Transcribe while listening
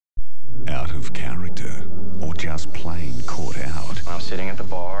Out of character, or just plain caught out? I was sitting at the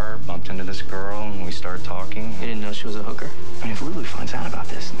bar, bumped into this girl, and we started talking. He didn't know she was a hooker. I mean, if Lulu finds out about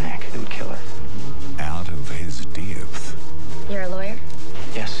this, Nick, it would kill her. Out of his depth. You're a lawyer?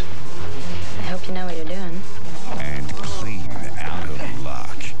 Yes. I hope you know what you're doing. And clean out of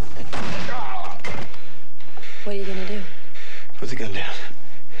luck. What are you gonna do? Put the gun down.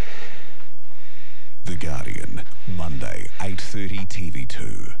 The Guardian, Monday, 8:30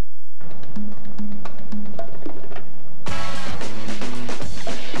 TV2.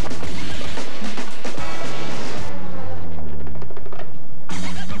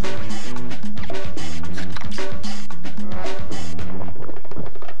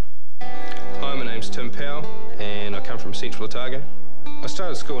 Hi, my name's Tim Powell and I come from Central Otago. I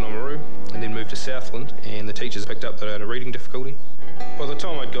started school in Oamaru and then moved to Southland, and the teachers picked up that I had a reading difficulty. By the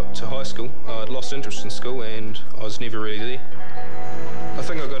time I'd got to high school, I'd lost interest in school and I was never really there. I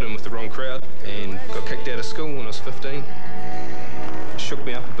think I got in with the wrong crowd and got kicked out of school when I was 15. It shook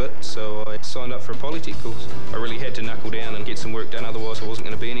me up a bit, so I signed up for a Polytech course. I really had to knuckle down and get some work done, otherwise I wasn't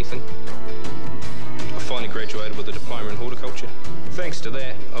going to be anything. I finally graduated with a diploma in horticulture. Thanks to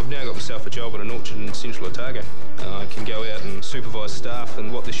that, I've now got myself a job at an orchard in Central Otago. I can go out and supervise staff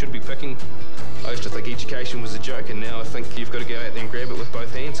and what they should be picking. I used to think education was a joke, and now I think you've got to go out there and grab it with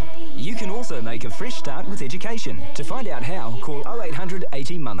both hands. You can also make a fresh start with education. To find out how, call 0800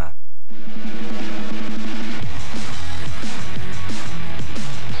 80 Mama.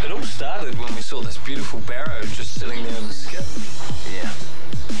 It all started when we saw this beautiful barrow just sitting there in the skip.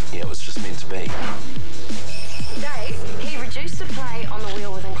 Yeah, it was just meant to be. Dave, he reduced the play on the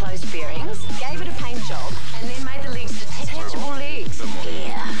wheel with enclosed bearings, gave it a paint job, and then made the legs detachable legs.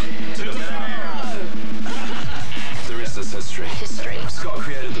 Yeah. The rest is history. Scott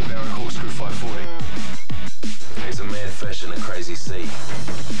created the barrow corkscrew 540. He's a mad fish in a crazy sea.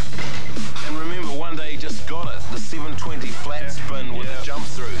 And remember, one day he just got it. The 720 flat spin with a jump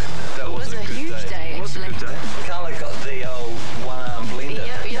through. That was a good huge day. It was a good day. Carla got the old one-arm blender.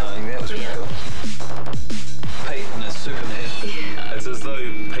 Going, that was pretty cool. Pete and his Superman. Yeah. It's as though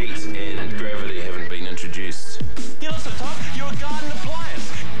Pete and gravity haven't been introduced. You're not so tough. You're a garden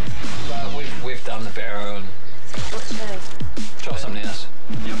appliance. But we've done the barrow and... What's Dave? Try something else.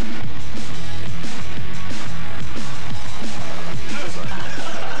 Yep.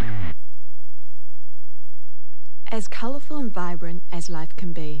 As colourful and vibrant as life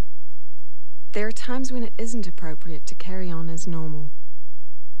can be, there are times when it isn't appropriate to carry on as normal.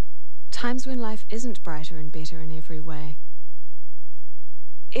 Times when life isn't brighter and better in every way.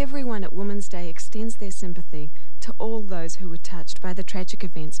 Everyone at Women's Day extends their sympathy to all those who were touched by the tragic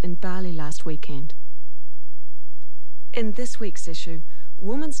events in Bali last weekend. In this week's issue,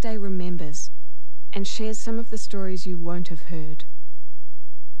 Women's Day remembers and shares some of the stories you won't have heard.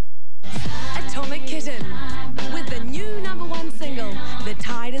 Atomic Kitten, with the new #1 single, The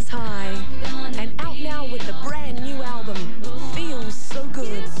Tide is High, and out now with the brand new album, Feels So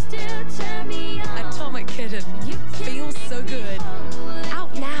Good. Atomic Kitten, feels so good.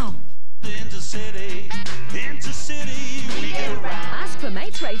 Out now. Ask for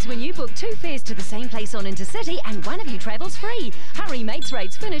mates rates when you book 2 fares to the same place on Intercity and one of you travels free. Hurry, mates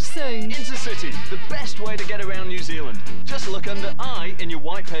rates finish soon. Intercity, the best way to get around New Zealand. Just look under I in your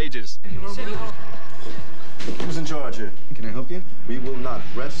white pages. Who's in charge here? Can I help you? We will not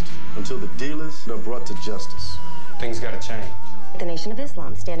rest until the dealers are brought to justice. Things gotta change. The Nation of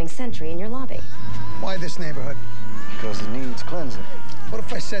Islam standing sentry in your lobby. Why this neighborhood? Because it needs cleansing. What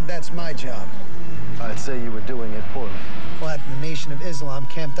if I said that's my job? I'd say you were doing it poorly. Well, the Nation of Islam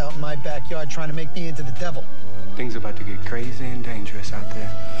camped out in my backyard trying to make me into the devil. Things are about to get crazy and dangerous out there.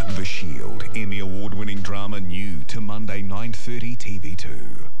 The Shield, Emmy Award-winning drama, new to Monday, 9:30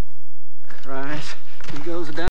 TV2. Right, he goes down.